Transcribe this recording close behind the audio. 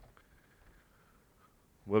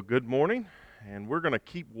Well, good morning, and we're going to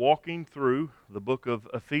keep walking through the book of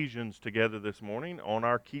Ephesians together this morning on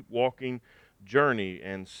our Keep Walking journey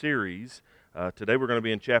and series. Today we're going to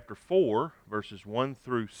be in chapter 4, verses 1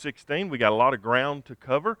 through 16. We got a lot of ground to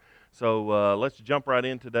cover, so let's jump right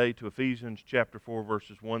in today to Ephesians chapter 4,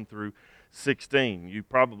 verses 1 through 16. You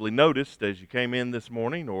probably noticed as you came in this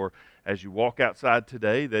morning or as you walk outside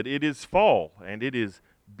today that it is fall, and it is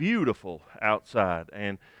beautiful outside,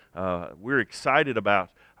 and we're excited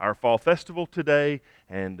about our fall festival today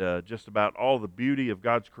and just about all the beauty of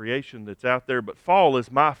God's creation that's out there. But fall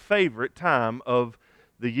is my favorite time of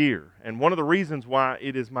the year. And one of the reasons why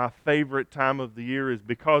it is my favorite time of the year is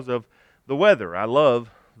because of the weather. I love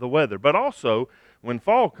the weather. But also, when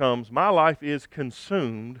fall comes, my life is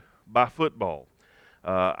consumed by football.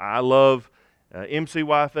 I love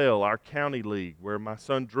MCYFL, our county league, where my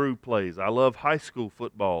son Drew plays. I love high school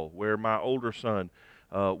football, where my older son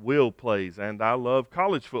Will plays, and I love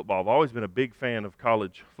college football. I've always been a big fan of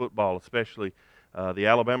college football, especially the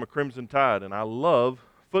Alabama Crimson Tide, and I love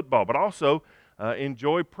football, but also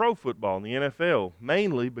enjoy pro football in the NFL,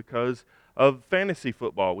 mainly because of fantasy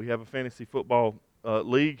football. We have a fantasy football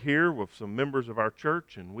league here with some members of our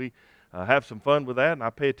church, and we have some fun with that, and I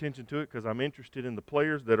pay attention to it because I'm interested in the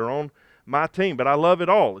players that are on my team. But I love it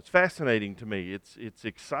all. It's fascinating to me. It's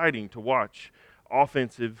exciting to watch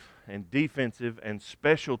offensive and defensive and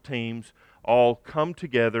special teams all come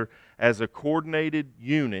together as a coordinated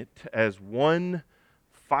unit, as one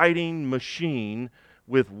fighting machine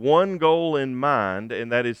with one goal in mind,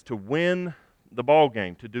 and that is to win the ball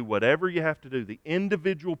game, to do whatever you have to do. The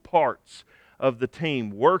individual parts of the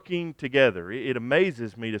team working together. It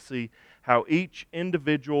amazes me to see how each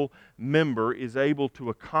individual member is able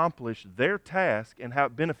to accomplish their task and how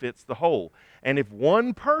it benefits the whole. And if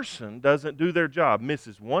one person doesn't do their job,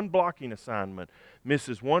 misses one blocking assignment,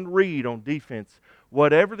 misses one read on defense,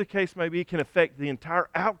 whatever the case may be, it can affect the entire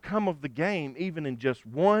outcome of the game, even in just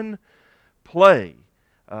one play.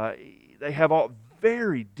 They have all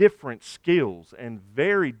very different skills and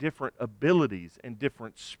very different abilities and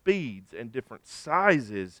different speeds and different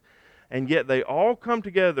sizes, and yet they all come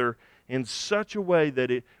together in such a way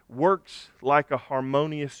that it works like a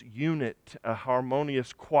harmonious unit, a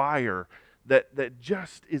harmonious choir that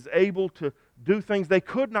just is able to do things they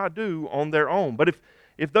could not do on their own. But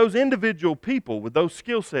if those individual people with those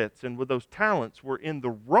skill sets and with those talents were in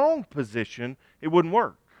the wrong position, it wouldn't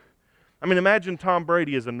work. I mean, imagine Tom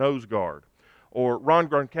Brady as a nose guard, or Rob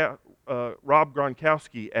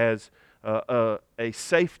Gronkowski as a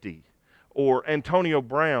safety, or Antonio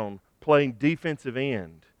Brown playing defensive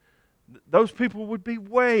end. Those people would be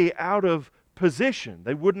way out of position.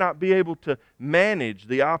 They would not be able to manage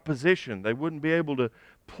the opposition. They wouldn't be able to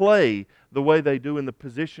play the way they do in the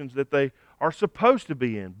positions that they are supposed to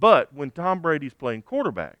be in. But when Tom Brady's playing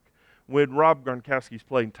quarterback, when Rob Gronkowski's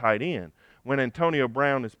playing tight end, when Antonio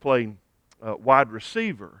Brown is playing wide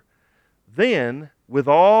receiver, then with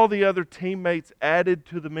all the other teammates added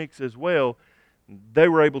to the mix as well, they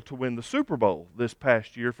were able to win the Super Bowl this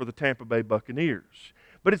past year for the Tampa Bay Buccaneers.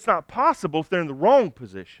 But it's not possible if they're in the wrong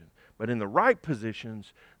position. But in the right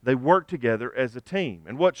positions, they work together as a team.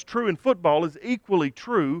 And what's true in football is equally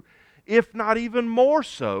true, if not even more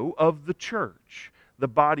so, of the church, the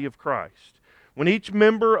body of Christ. When each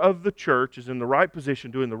member of the church is in the right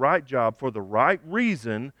position, doing the right job for the right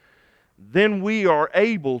reason, then we are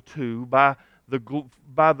able to, by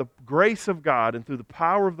the grace of God and through the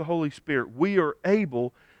power of the Holy Spirit, we are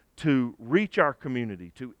able to reach our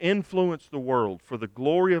community, to influence the world for the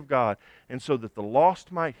glory of God, and so that the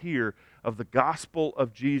lost might hear of the gospel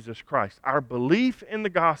of Jesus Christ. Our belief in the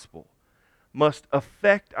gospel must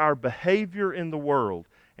affect our behavior in the world,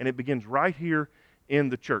 and it begins right here in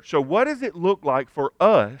the church. So what does it look like for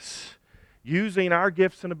us, using our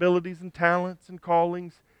gifts and abilities and talents and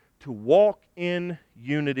callings, to walk in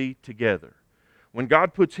unity together? When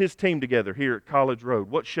God puts His team together here at College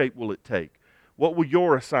Road, what shape will it take? What will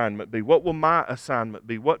your assignment be? What will my assignment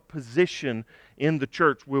be? What position in the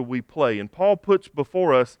church will we play? And Paul puts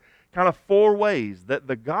before us kind of 4 ways that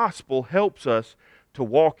the gospel helps us to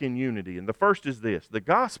walk in unity. And the first is this: the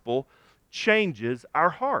gospel changes our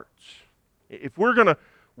hearts. If we're going to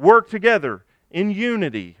work together in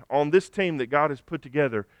unity on this team that God has put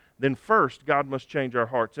together, then first God must change our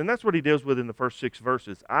hearts. And that's what he deals with in the first 6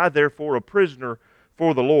 verses. I, therefore, a prisoner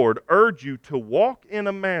for the Lord, urge you to walk in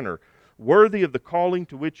a manner worthy of the calling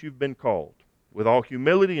to which you've been called, with all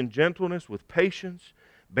humility and gentleness, with patience,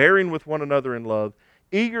 bearing with one another in love,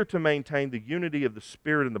 eager to maintain the unity of the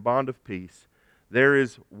Spirit in the bond of peace. There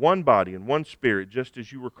is one body and one Spirit, just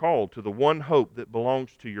as you were called to the one hope that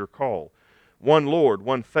belongs to your call. one Lord,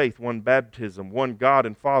 one faith, one baptism, one God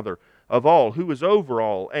and Father of all, who is over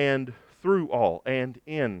all and through all and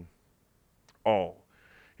in all.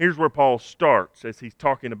 Here's where Paul starts as he's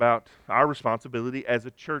talking about our responsibility as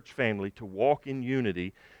a church family to walk in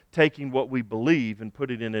unity, taking what we believe and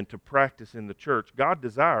putting it into practice in the church. God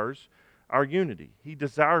desires our unity. He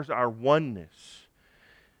desires our oneness.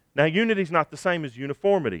 Now, unity is not the same as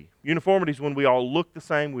uniformity. Uniformity is when we all look the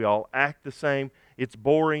same, we all act the same. It's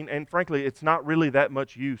boring, and frankly, it's not really that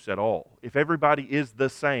much use at all. If everybody is the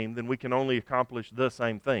same, then we can only accomplish the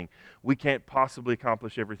same thing. We can't possibly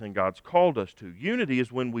accomplish everything God's called us to. Unity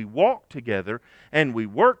is when we walk together and we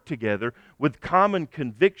work together with common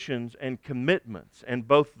convictions and commitments, and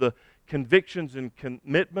both the convictions and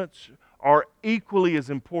commitments are equally as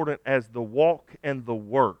important as the walk and the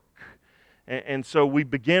work. And so we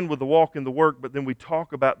begin with the walk and the work, but then we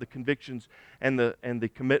talk about the convictions and the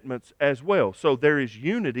commitments as well. So there is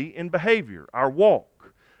unity in behavior, our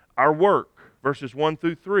walk, our work, verses 1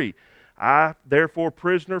 through 3. I, therefore,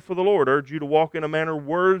 prisoner for the Lord, urge you to walk in a manner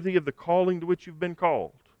worthy of the calling to which you've been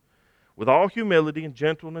called, with all humility and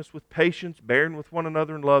gentleness, with patience, bearing with one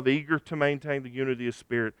another in love, eager to maintain the unity of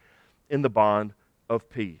spirit in the bond of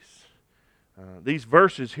peace. These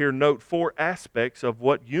verses here note 4 aspects of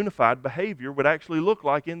what unified behavior would actually look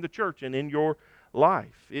like in the church and in your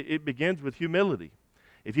life. It begins with humility.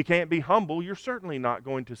 If you can't be humble, you're certainly not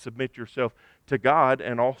going to submit yourself to God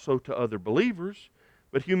and also to other believers.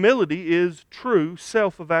 But humility is true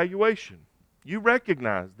self-evaluation. You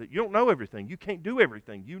recognize that you don't know everything. You can't do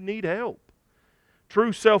everything. You need help.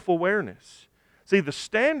 True self-awareness. See, the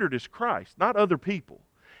standard is Christ, not other people.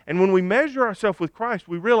 And when we measure ourselves with Christ,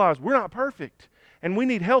 we realize we're not perfect. And we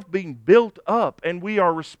need help being built up. And we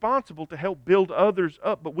are responsible to help build others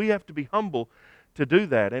up. But we have to be humble to do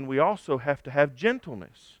that. And we also have to have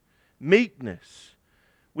gentleness, meekness.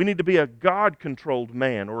 We need to be a God-controlled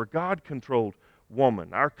man or a God-controlled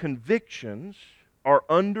woman. Our convictions are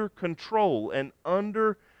under control and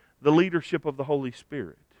under the leadership of the Holy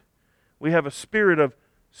Spirit. We have a spirit of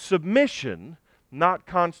submission, not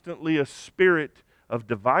constantly a spirit of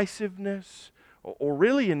divisiveness, or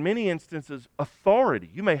really in many instances, authority.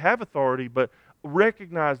 You may have authority, but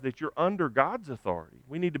recognize that you're under God's authority.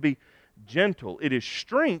 We need to be gentle. It is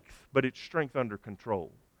strength, but it's strength under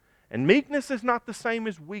control. And meekness is not the same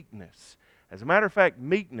as weakness. As a matter of fact,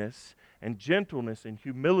 meekness and gentleness and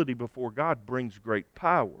humility before God brings great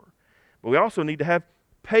power. But we also need to have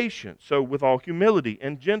patience. So with all humility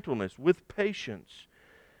and gentleness, with patience,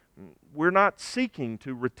 we're not seeking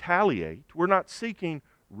to retaliate. We're not seeking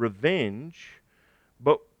revenge,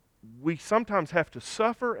 but we sometimes have to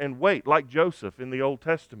suffer and wait, like Joseph in the Old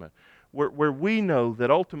Testament, where we know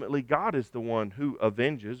that ultimately God is the one who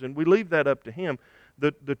avenges, and we leave that up to Him.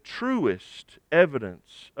 The truest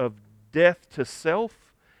evidence of death to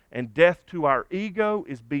self and death to our ego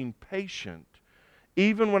is being patient,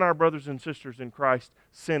 even when our brothers and sisters in Christ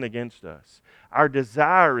sin against us. Our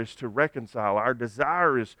desire is to reconcile. Our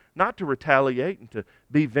desire is not to retaliate and to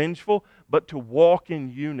be vengeful, but to walk in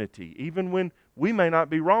unity, even when we may not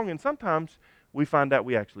be wrong. And sometimes we find out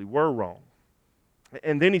we actually were wrong.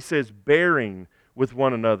 And then he says, bearing with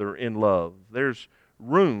one another in love. There's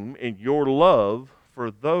room in your love for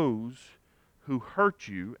those who hurt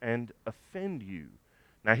you and offend you.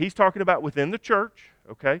 Now, he's talking about within the church,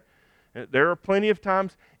 okay? There are plenty of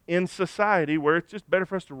times in society where it's just better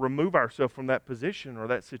for us to remove ourselves from that position or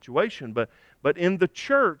that situation. But in the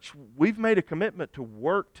church, we've made a commitment to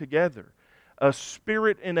work together, a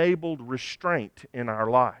spirit-enabled restraint in our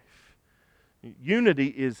life. Unity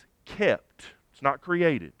is kept. It's not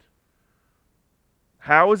created.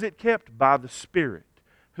 How is it kept? By the Spirit,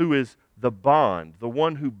 who is the bond, the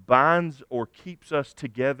one who binds or keeps us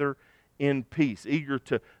together in peace, eager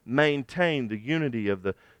to maintain the unity of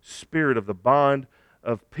the Spirit of the bond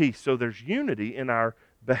of peace. So there's unity in our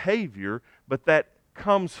behavior, but that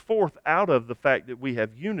comes forth out of the fact that we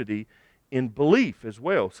have unity in belief as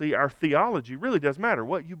well. See, our theology really does matter.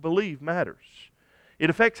 What you believe matters.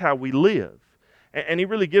 It affects how we live. And he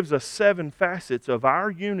really gives us 7 facets of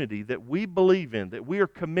our unity that we believe in, that we are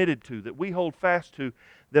committed to, that we hold fast to,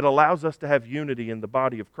 that allows us to have unity in the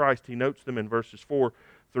body of Christ. He notes them in verses 4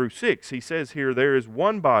 through 6. He says here, there is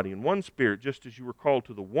one body and one Spirit, just as you were called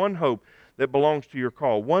to the one hope that belongs to your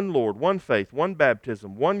call, one Lord, one faith, one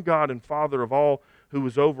baptism, one God and Father of all, who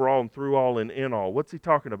is over all and through all and in all. What's he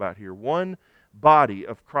talking about here? One body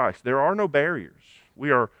of Christ. There are no barriers.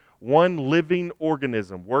 We are one living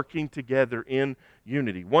organism working together in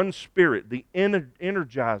unity. One Spirit, the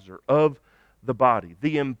energizer of the body,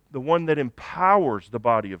 the one that empowers the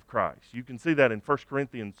body of Christ. You can see that in 1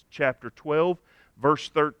 Corinthians chapter 12, verse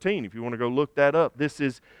 13, if you want to go look that up. This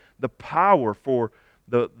is the power for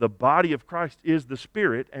the body of Christ is the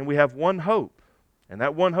Spirit, and we have one hope. And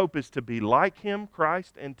that one hope is to be like Him,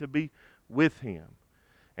 Christ, and to be with Him.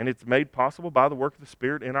 And it's made possible by the work of the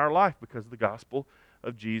Spirit in our life because of the gospel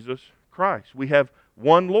of Jesus Christ. We have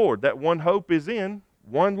one Lord. That one hope is in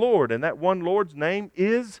one Lord, and that one Lord's name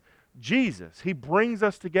is Jesus. He brings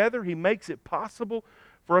us together. He makes it possible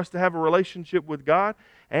for us to have a relationship with God,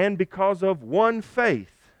 and because of one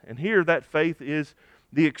faith. And here that faith is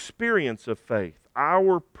the experience of faith,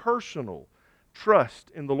 our personal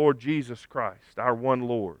trust in the Lord Jesus Christ, our one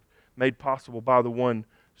Lord, made possible by the one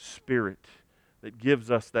Spirit that gives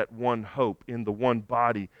us that one hope in the one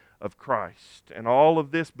body of Christ. And all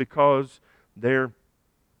of this because there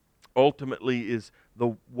ultimately is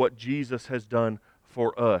what Jesus has done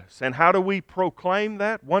for us. And how do we proclaim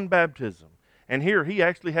that? One baptism. And here he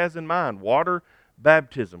actually has in mind water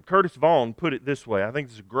baptism. Curtis Vaughan put it this way. I think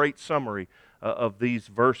this is a great summary of these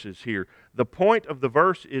verses here. The point of the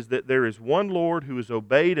verse is that there is one Lord who is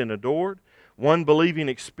obeyed and adored, one believing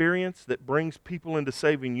experience that brings people into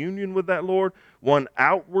saving union with that Lord, one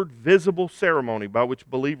outward visible ceremony by which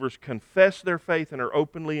believers confess their faith and are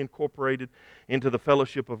openly incorporated into the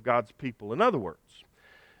fellowship of God's people. In other words,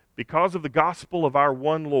 because of the gospel of our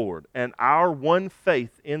one Lord and our one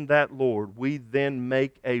faith in that Lord, we then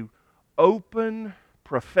make a open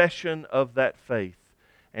profession of that faith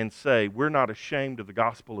and say we're not ashamed of the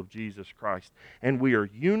gospel of Jesus Christ, and we are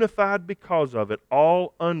unified because of it,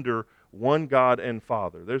 all under one God and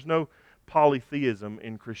Father. There's no polytheism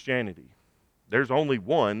in Christianity. There's only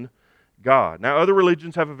one God. Now, other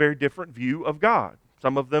religions have a very different view of God.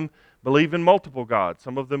 Some of them believe in multiple gods.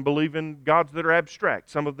 Some of them believe in gods that are abstract.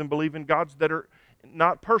 Some of them believe in gods that are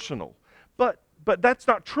not personal. But that's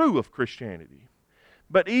not true of Christianity.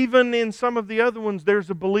 But even in some of the other ones, there's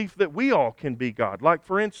a belief that we all can be God. Like,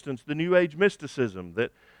 for instance, the New Age mysticism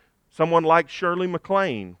that someone like Shirley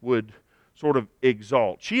MacLaine would sort of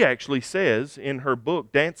exalt. She actually says in her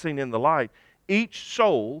book, Dancing in the Light, each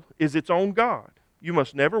soul is its own God. You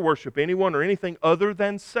must never worship anyone or anything other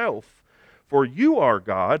than self, for you are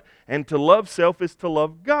God, and to love self is to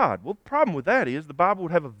love God. Well, the problem with that is the Bible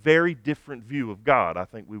would have a very different view of God. I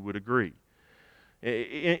think we would agree.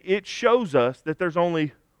 It shows us that there's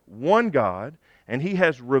only one God, and He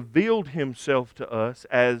has revealed Himself to us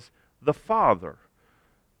as the Father,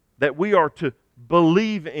 that we are to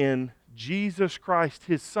believe in Jesus Christ,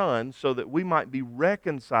 His Son, so that we might be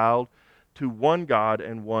reconciled to one God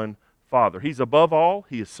and one Father. He's above all.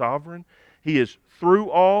 He is sovereign. He is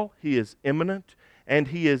through all. He is immanent. And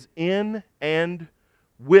He is in and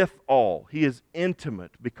with all. He is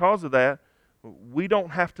intimate. Because of that, we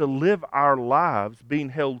don't have to live our lives being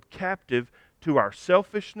held captive to our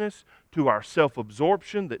selfishness, to our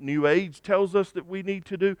self-absorption that New Age tells us that we need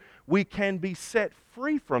to do. We can be set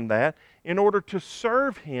free from that in order to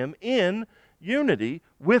serve Him in unity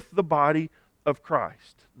with the body of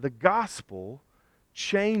Christ. The gospel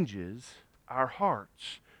changes our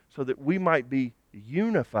hearts so that we might be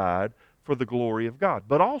unified for the glory of God.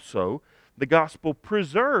 But also, the gospel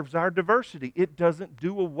preserves our diversity. It doesn't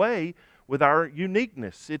do away with our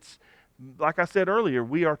uniqueness. It's, like I said earlier,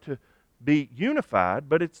 we are to be unified,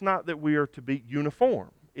 but it's not that we are to be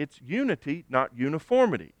uniform. It's unity, not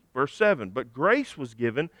uniformity. Verse 7, but grace was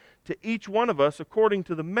given to each one of us according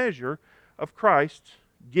to the measure of Christ's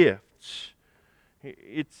gifts.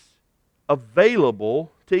 It's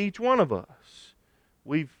available to each one of us.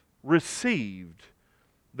 We've received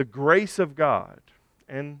the grace of God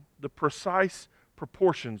and the precise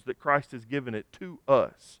proportions that Christ has given it to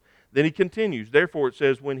us. Then he continues, therefore it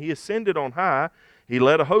says, when He ascended on high, He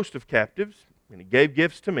led a host of captives, and He gave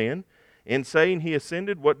gifts to men. In saying He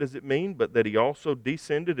ascended, what does it mean? But that He also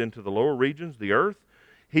descended into the lower regions, the earth.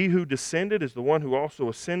 He who descended is the one who also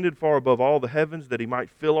ascended far above all the heavens, that He might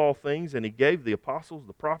fill all things. And He gave the apostles,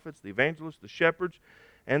 the prophets, the evangelists, the shepherds,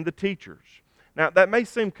 and the teachers. Now, that may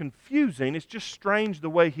seem confusing. It's just strange the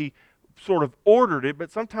way he sort of ordered it,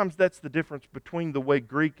 but sometimes that's the difference between the way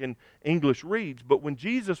Greek and English reads. But when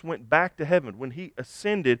Jesus went back to heaven, when He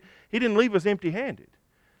ascended, He didn't leave us empty-handed.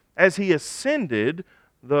 As He ascended,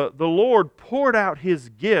 the Lord poured out His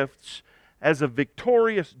gifts as a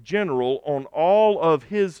victorious general on all of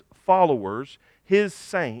His followers, His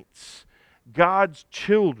saints, God's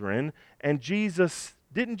children, and Jesus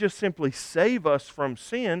didn't just simply save us from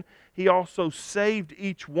sin, He also saved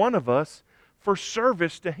each one of us for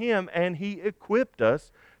service to Him, and He equipped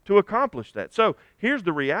us to accomplish that. So here's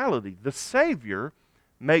the reality. The Savior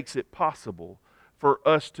makes it possible for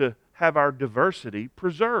us to have our diversity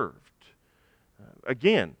preserved.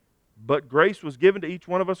 Again, But grace was given to each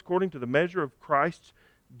one of us according to the measure of Christ's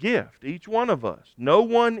gift. Each one of us. No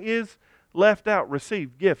one is left out,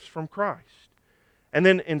 received gifts from Christ. And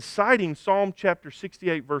then in citing Psalm chapter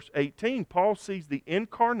 68, verse 18, Paul sees the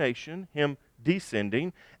incarnation, Him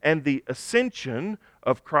descending, and the ascension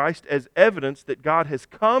of Christ as evidence that God has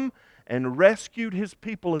come and rescued His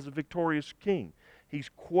people as a victorious King. He's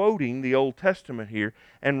quoting the Old Testament here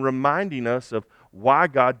and reminding us of why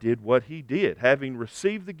God did what He did. Having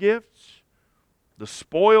received the gifts, the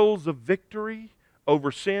spoils of victory over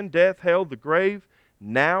sin, death, hell, the grave,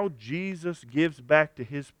 now Jesus gives back to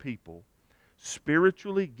His people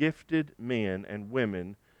spiritually gifted men and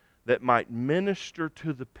women that might minister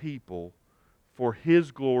to the people for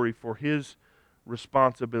His glory, for His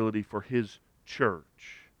responsibility, for His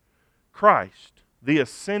church. Christ, the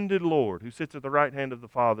ascended Lord, who sits at the right hand of the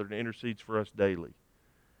Father and intercedes for us daily,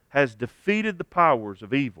 has defeated the powers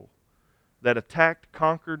of evil that attacked,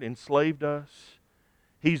 conquered, enslaved us.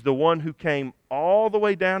 He's the one who came all the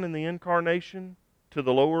way down in the incarnation to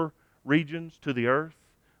the lower regions, to the earth,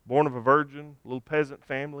 born of a virgin, little peasant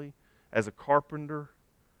family, as a carpenter,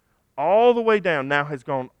 all the way down, now has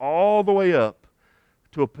gone all the way up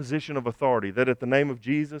to a position of authority, that at the name of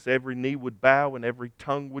Jesus, every knee would bow and every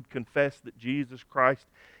tongue would confess that Jesus Christ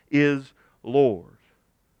is Lord.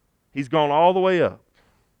 He's gone all the way up.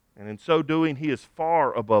 And in so doing, He is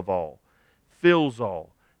far above all, fills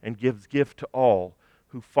all, and gives gift to all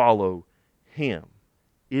who follow Him.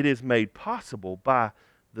 It is made possible by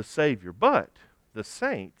the Savior. But the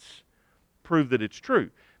saints prove that it's true,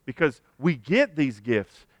 because we get these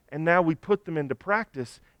gifts and now we put them into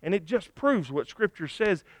practice, and it just proves what Scripture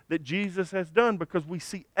says that Jesus has done, because we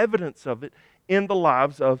see evidence of it in the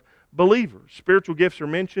lives of believers. Spiritual gifts are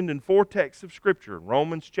mentioned in 4 texts of Scripture: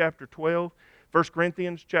 Romans chapter 12, 1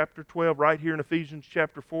 Corinthians chapter 12, right here in Ephesians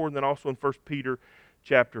chapter 4, and then also in 1 Peter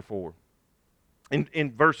chapter 4.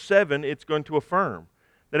 In verse 7, it's going to affirm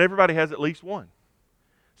that everybody has at least one.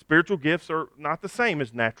 Spiritual gifts are not the same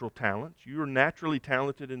as natural talents. You are naturally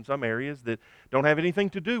talented in some areas that don't have anything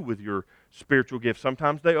to do with your spiritual gifts.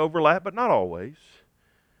 Sometimes they overlap, but not always.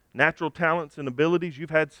 Natural talents and abilities you've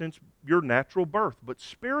had since your natural birth, but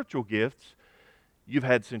spiritual gifts you've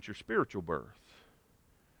had since your spiritual birth.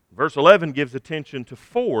 Verse 11 gives attention to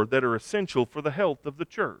 4 that are essential for the health of the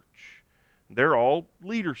church. They're all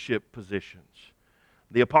leadership positions.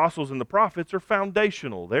 The apostles and the prophets are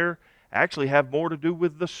foundational. They're actually have more to do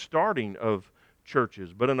with the starting of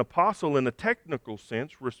churches. But an apostle in a technical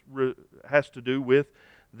sense has to do with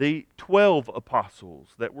the 12 apostles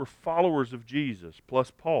that were followers of Jesus,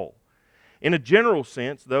 plus Paul. In a general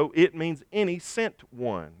sense, though, it means any sent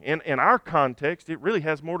one. In our context, it really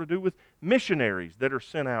has more to do with missionaries that are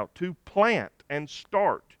sent out to plant and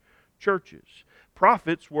start churches.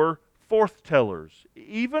 Prophets were forth-tellers.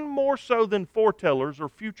 Even more so than foretellers or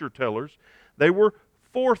future tellers, they were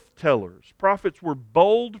forth-tellers. Prophets were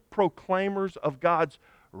bold proclaimers of God's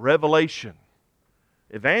revelation.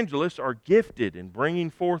 Evangelists are gifted in bringing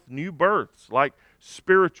forth new births, like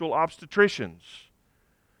spiritual obstetricians.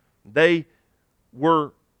 They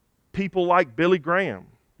were people like Billy Graham,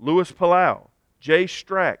 Louis Palau, Jay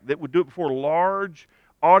Strack, that would do it before large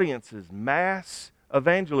audiences, mass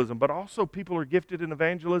evangelism. But also people are gifted in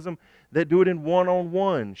evangelism that do it in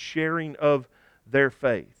one-on-one sharing of their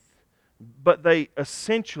faith. But they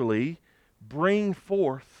essentially bring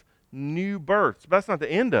forth new births. But that's not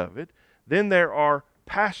the end of it. Then there are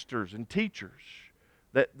pastors and teachers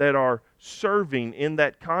that are serving in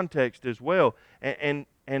that context as well. And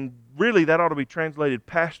really that ought to be translated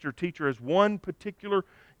pastor, teacher as one particular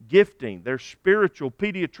gifting. They're spiritual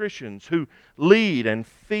pediatricians who lead and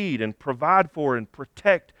feed and provide for and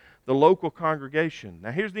protect the local congregation.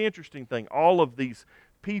 Now here's the interesting thing. All of these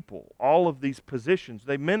people, all of these positions,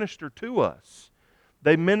 they minister to us.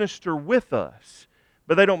 They minister with us,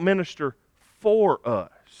 but they don't minister for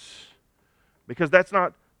us. Because that's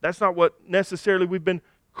not what necessarily we've been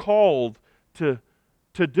called to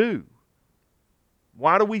do.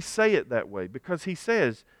 Why do we say it that way? Because he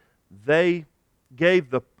says they gave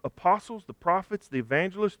the apostles, the prophets, the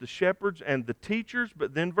evangelists, the shepherds, and the teachers,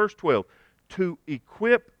 but then verse 12, to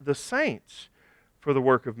equip the saints for the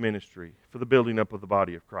work of ministry, for the building up of the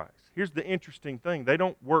body of Christ. Here's the interesting thing. They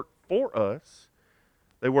don't work for us.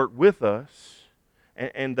 They work with us,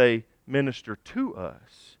 and they minister to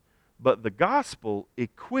us. But the gospel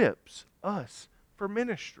equips us for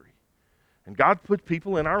ministry. And God put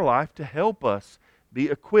people in our life to help us be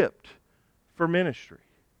equipped for ministry.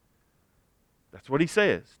 That's what he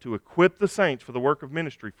says, to equip the saints for the work of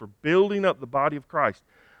ministry, for building up the body of Christ,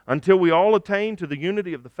 until we all attain to the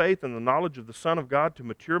unity of the faith and the knowledge of the Son of God, to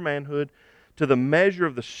mature manhood, to the measure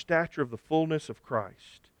of the stature of the fullness of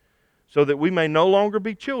Christ, so that we may no longer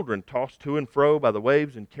be children, tossed to and fro by the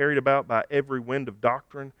waves and carried about by every wind of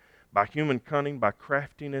doctrine, by human cunning, by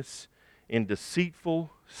craftiness, in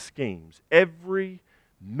deceitful schemes. Every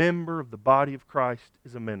member of the body of Christ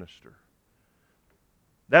is a minister.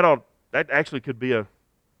 That actually could be a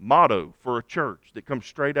motto for a church that comes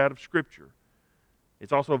straight out of Scripture.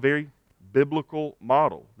 It's also a very biblical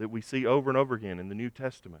model that we see over and over again in the New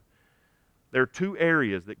Testament. There are two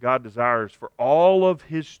areas that God desires for all of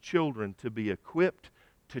His children to be equipped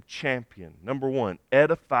to champion. Number one,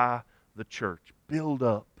 edify the church. Build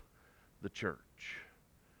up the church.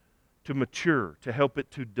 To mature, to help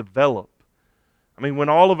it to develop. I mean, when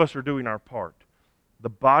all of us are doing our part, the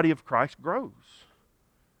body of Christ grows.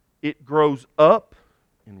 It grows up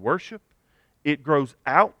in worship. It grows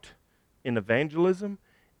out in evangelism.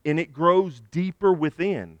 And it grows deeper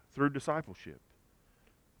within through discipleship.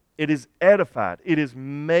 It is edified. It is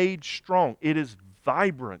made strong. It is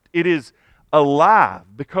vibrant. It is alive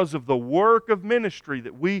because of the work of ministry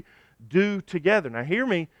that we do together. Now hear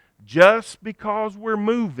me, just because we're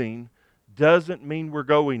moving doesn't mean we're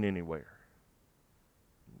going anywhere.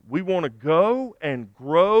 We want to go and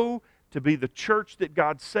grow to be the church that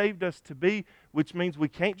God saved us to be, which means we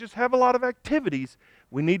can't just have a lot of activities.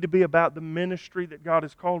 We need to be about the ministry that God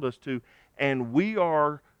has called us to, and we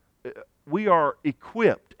are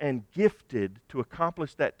equipped and gifted to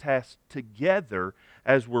accomplish that task together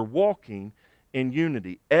as we're walking in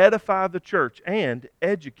unity. Edify the church and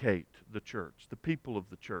educate the church, the people of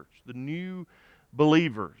the church, the new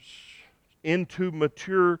believers into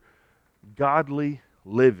mature, godly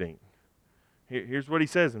living. Here's what he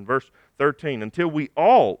says in verse 13. Until we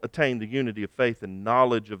all attain the unity of faith and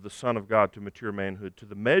knowledge of the Son of God to mature manhood, to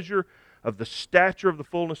the measure of the stature of the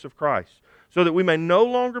fullness of Christ, so that we may no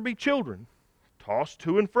longer be children, tossed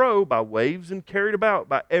to and fro by waves and carried about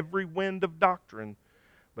by every wind of doctrine,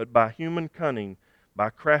 but by human cunning, by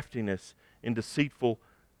craftiness in deceitful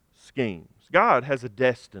schemes. God has a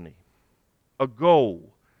destiny, a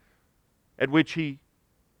goal, at which He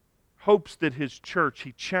hopes that His church,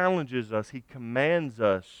 He challenges us, He commands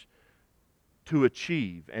us to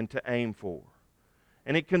achieve and to aim for.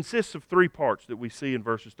 And it consists of three parts that we see in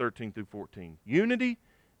verses 13 through 14. Unity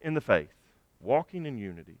in the faith, walking in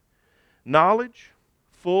unity. Knowledge,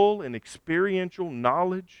 full and experiential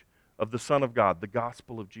knowledge of the Son of God, the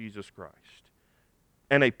gospel of Jesus Christ.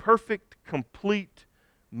 And a perfect, complete,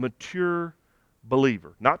 mature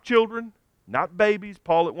believer. Not children, not babies.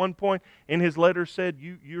 Paul at one point in his letter said,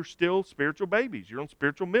 you're still spiritual babies. You're on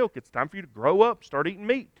spiritual milk. It's time for you to grow up, start eating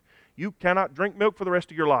meat. You cannot drink milk for the rest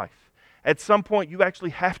of your life. At some point, you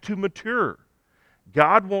actually have to mature.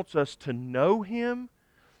 God wants us to know Him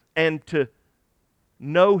and to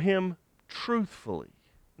know Him truthfully.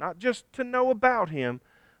 Not just to know about Him,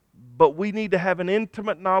 but we need to have an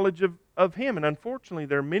intimate knowledge of Him. And unfortunately,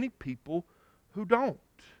 there are many people who don't.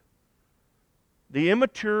 The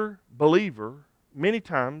immature believer, many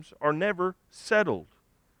times, are never settled.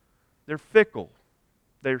 They're fickle.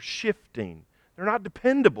 They're shifting. They're not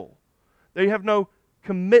dependable. They have no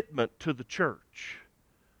commitment to the church.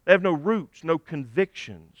 They have no roots, no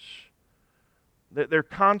convictions. They're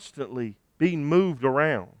constantly being moved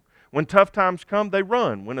around. When tough times come, they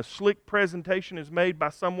run. When a slick presentation is made by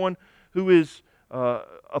someone who is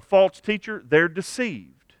a false teacher, they're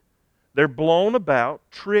deceived. They're blown about,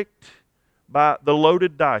 tricked by the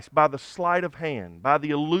loaded dice, by the sleight of hand, by the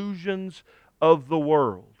illusions of the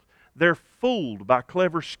world. They're fooled by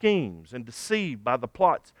clever schemes and deceived by the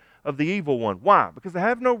plots of the evil one. Why? Because they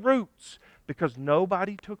have no roots. Because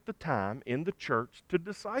nobody took the time in the church to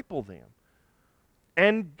disciple them.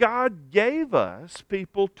 And God gave us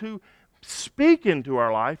people to speak into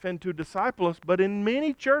our life and to disciple us, but in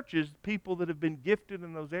many churches, people that have been gifted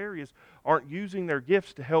in those areas aren't using their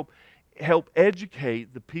gifts to help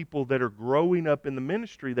educate the people that are growing up in the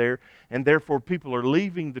ministry there, and therefore people are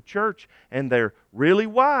leaving the church and they're really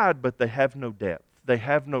wide, but they have no depth. They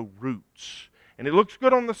have no roots. And it looks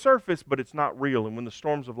good on the surface, but it's not real. And when the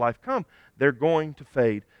storms of life come, they're going to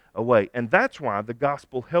fade away. And that's why the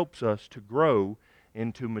gospel helps us to grow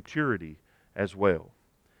into maturity as well.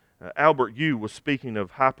 Albert Yu was speaking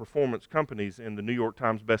of high-performance companies in the New York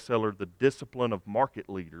Times bestseller, The Discipline of Market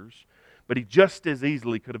Leaders. But he just as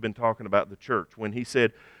easily could have been talking about the church when he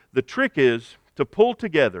said, the trick is to pull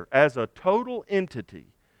together as a total entity,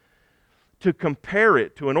 to compare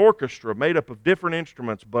it to an orchestra made up of different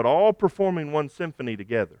instruments, but all performing one symphony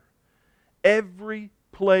together. Every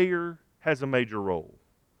player has a major role.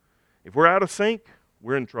 If we're out of sync,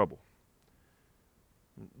 we're in trouble.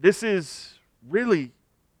 This is really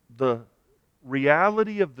the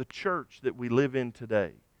reality of the church that we live in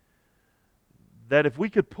today, that if we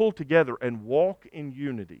could pull together and walk in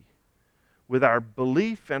unity with our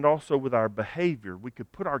belief and also with our behavior, we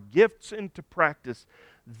could put our gifts into practice,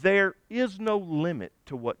 there is no limit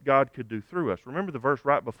to what God could do through us. Remember the verse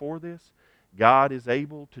right before this? God is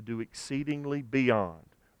able to do exceedingly beyond,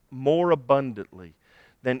 more abundantly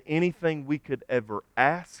than anything we could ever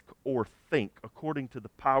ask or think, according to the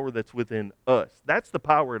power that's within us. That's the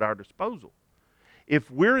power at our disposal.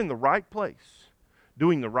 If we're in the right place,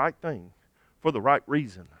 doing the right thing, for the right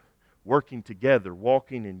reason, working together,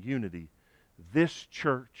 walking in unity, this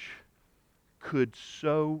church could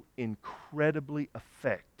so incredibly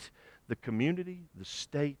affect the community, the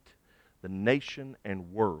state, the nation,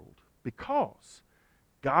 and world, because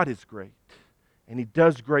God is great, and He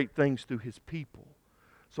does great things through His people.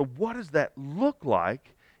 So what does that look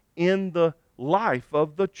like in the life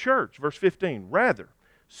of the church? Verse 15, rather,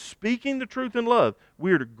 speaking the truth in love,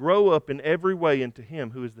 we are to grow up in every way into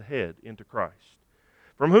Him who is the head, into Christ,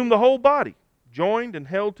 from whom the whole body, joined and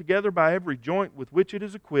held together by every joint with which it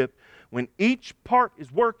is equipped, when each part is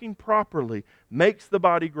working properly, makes the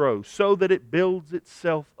body grow so that it builds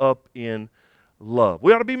itself up in love.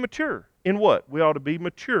 We ought to be mature in what? We ought to be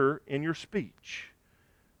mature in your speech.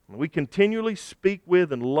 We continually speak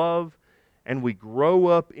with and love, and we grow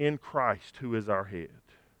up in Christ, who is our head.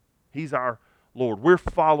 He's our Lord. We're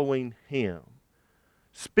following Him.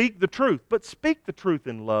 Speak the truth, but speak the truth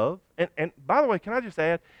in love. And by the way, can I just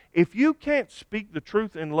add, if you can't speak the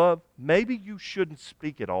truth in love, maybe you shouldn't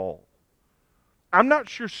speak at all. I'm not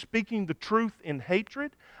sure speaking the truth in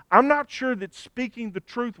hatred. I'm not sure that speaking the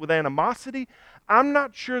truth with animosity. I'm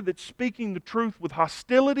not sure that speaking the truth with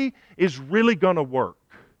hostility is really going to work.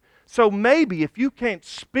 So maybe if you can't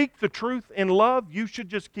speak the truth in love, you should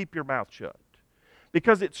just keep your mouth shut.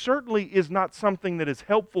 Because it certainly is not something that is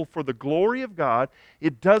helpful for the glory of God.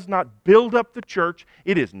 It does not build up the church.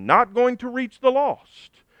 It is not going to reach the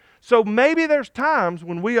lost. So maybe there's times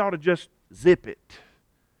when we ought to just zip it.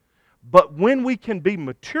 But when we can be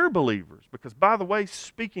mature believers, because by the way,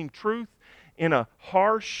 speaking truth in a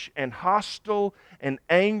harsh and hostile and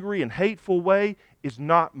angry and hateful way is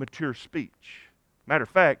not mature speech. Matter of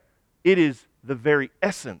fact, it is the very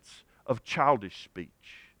essence of childish speech.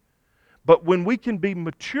 But when we can be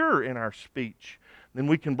mature in our speech, then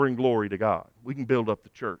we can bring glory to God. We can build up the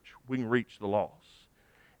church. We can reach the lost.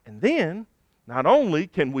 And then, not only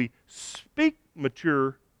can we be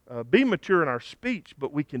mature in our speech,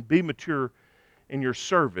 but we can be mature in your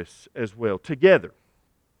service as well. Together,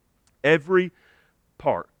 every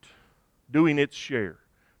part doing its share.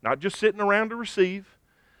 Not just sitting around to receive,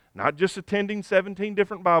 not just attending 17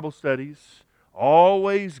 different Bible studies,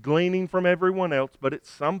 always gleaning from everyone else, but at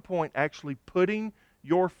some point actually putting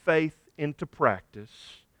your faith into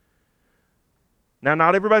practice. Now,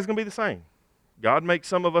 not everybody's going to be the same. God makes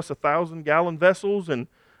some of us 1,000-gallon vessels and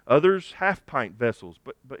others half-pint vessels.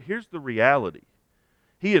 But here's the reality.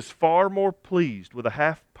 He is far more pleased with a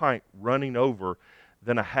half-pint running over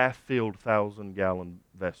than a half-filled 1,000-gallon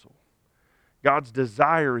vessel. God's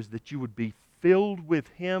desire is that you would be filled with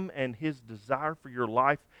Him and His desire for your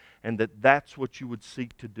life, and that's what you would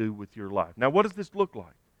seek to do with your life. Now, what does this look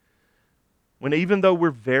like? When even though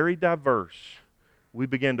we're very diverse, we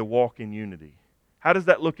begin to walk in unity. How does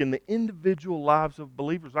that look in the individual lives of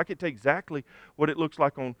believers? I can tell you exactly what it looks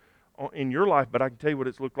like in your life, but I can tell you what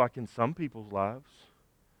it's looked like in some people's lives.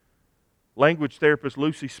 Language therapist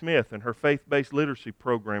Lucy Smith and her faith-based literacy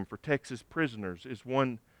program for Texas prisoners is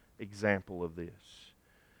one example of this.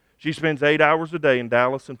 She spends 8 hours a day in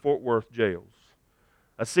Dallas and Fort Worth jails.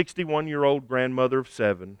 A 61-year-old grandmother of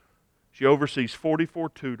 7. She oversees 44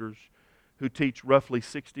 tutors who teach roughly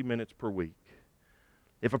 60 minutes per week.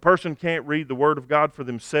 If a person can't read the Word of God for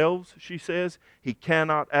themselves, she says, he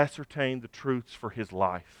cannot ascertain the truths for his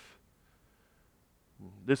life.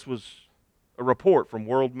 This was a report from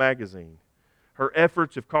World Magazine. Her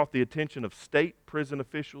efforts have caught the attention of state prison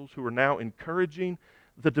officials who are now encouraging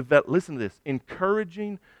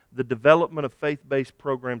encouraging the development of faith-based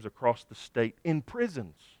programs across the state in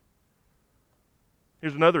prisons.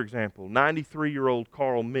 Here's another example. 93-year-old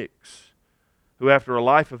Carl Mix, who after a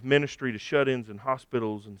life of ministry to shut-ins in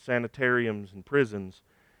hospitals and sanitariums and prisons,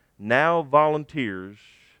 now volunteers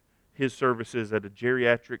his services at a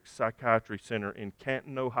geriatric psychiatry center in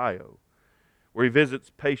Canton, Ohio, where he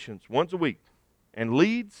visits patients once a week and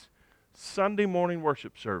leads Sunday morning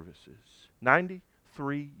worship services.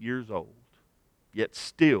 93 years old, yet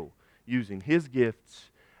still using his gifts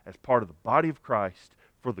as part of the body of Christ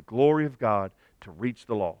for the glory of God to reach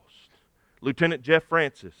the lost. Lieutenant Jeff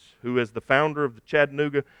Francis, who is the founder of the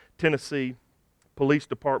Chattanooga, Tennessee Police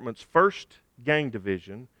Department's first gang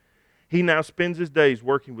division. He now spends his days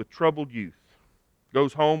working with troubled youth,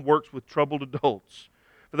 goes home, works with troubled adults.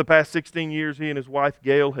 For the past 16 years, he and his wife,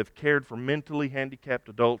 Gail, have cared for mentally handicapped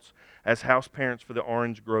adults as house parents for the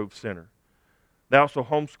Orange Grove Center. They also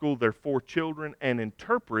homeschool their 4 children and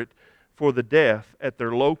interpret for the deaf at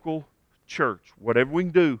their local church. Whatever we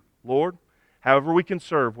can do, Lord, however we can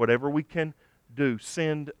serve, whatever we can do,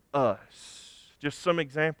 send us. Just some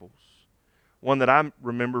examples. One that I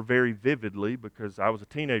remember very vividly because I was a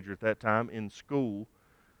teenager at that time in school.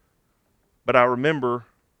 But I remember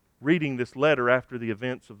reading this letter after the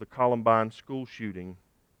events of the Columbine school shooting,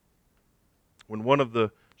 when one of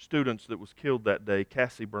the students that was killed that day,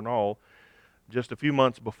 Cassie Bernal, just a few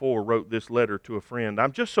months before, wrote this letter to a friend.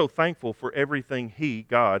 I'm just so thankful for everything He,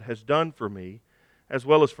 God, has done for me, as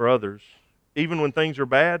well as for others. Even when things are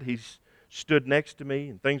bad, He's stood next to me,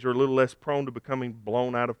 and things are a little less prone to becoming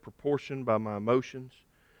blown out of proportion by my emotions.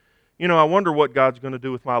 You know, I wonder what God's going to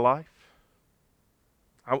do with my life.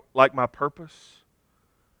 I like my purpose.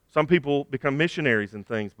 Some people become missionaries and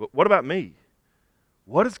things, but what about me?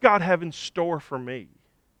 What does God have in store for me?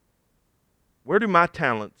 Where do my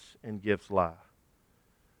talents and gifts lie?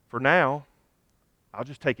 For now, I'll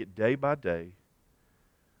just take it day by day.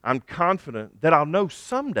 I'm confident that I'll know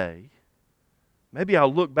someday, maybe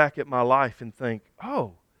I'll look back at my life and think,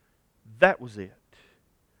 oh, that was it.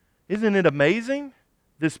 Isn't it amazing,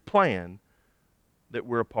 this plan that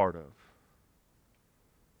we're a part of?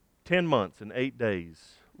 10 months and 8 days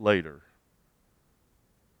later,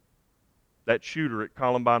 that shooter at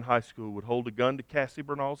Columbine High School would hold a gun to Cassie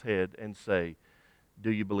Bernal's head and say,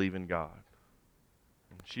 do you believe in God?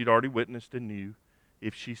 And she'd already witnessed and knew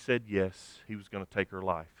if she said yes, he was going to take her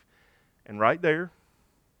life. And right there,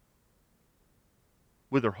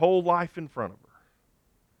 with her whole life in front of her,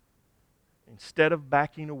 instead of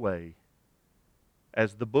backing away,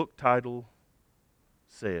 as the book title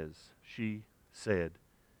says, she said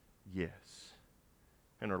yes.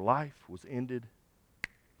 And her life was ended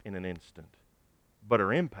in an instant. But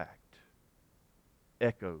her impact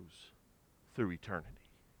echoes through eternity.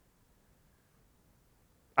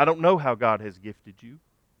 I don't know how God has gifted you.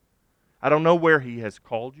 I don't know where He has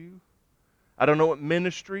called you. I don't know what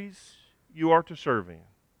ministries you are to serve in.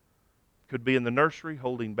 Could be in the nursery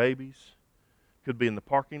holding babies. Could be in the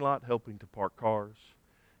parking lot helping to park cars.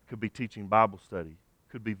 Could be teaching Bible study.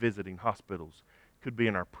 Could be visiting hospitals. Could be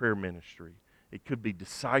in our prayer ministry. It could be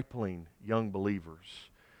discipling young believers.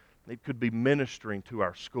 It could be ministering to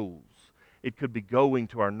our schools. It could be going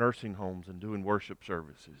to our nursing homes and doing worship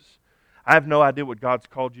services. I have no idea what God's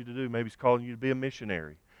called you to do. Maybe He's calling you to be a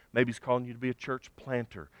missionary. Maybe He's calling you to be a church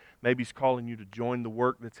planter. Maybe He's calling you to join the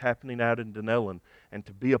work that's happening out in Dunellen and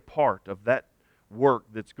to be a part of that work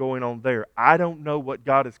that's going on there. I don't know what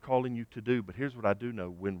God is calling you to do, but here's what I do know.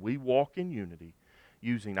 When we walk in unity,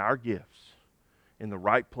 using our gifts in the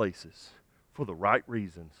right places, for the right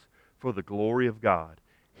reasons, for the glory of God,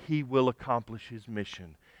 He will accomplish His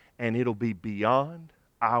mission, and it'll be beyond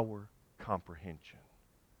our comprehension.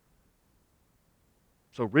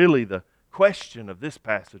 So really the question of this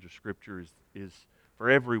passage of Scripture is for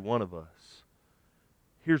every one of us.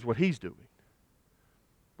 Here's what He's doing.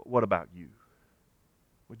 But what about you?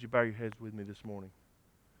 Would you bow your heads with me this morning?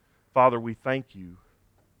 Father, we thank You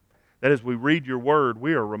that as we read Your Word,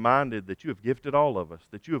 we are reminded that You have gifted all of us,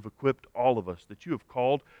 that You have equipped all of us, that You have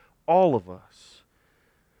called all of us,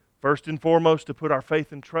 first and foremost, to put our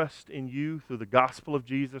faith and trust in You through the gospel of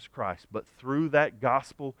Jesus Christ. But through that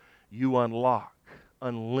gospel, You unlock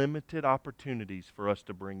unlimited opportunities for us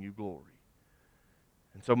to bring You glory.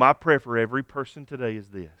 And so my prayer for every person today is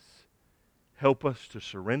this: help us to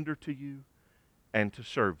surrender to You and to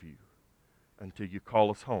serve You until You call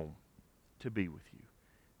us home to be with You.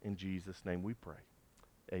 In Jesus' name we pray.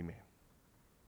 Amen.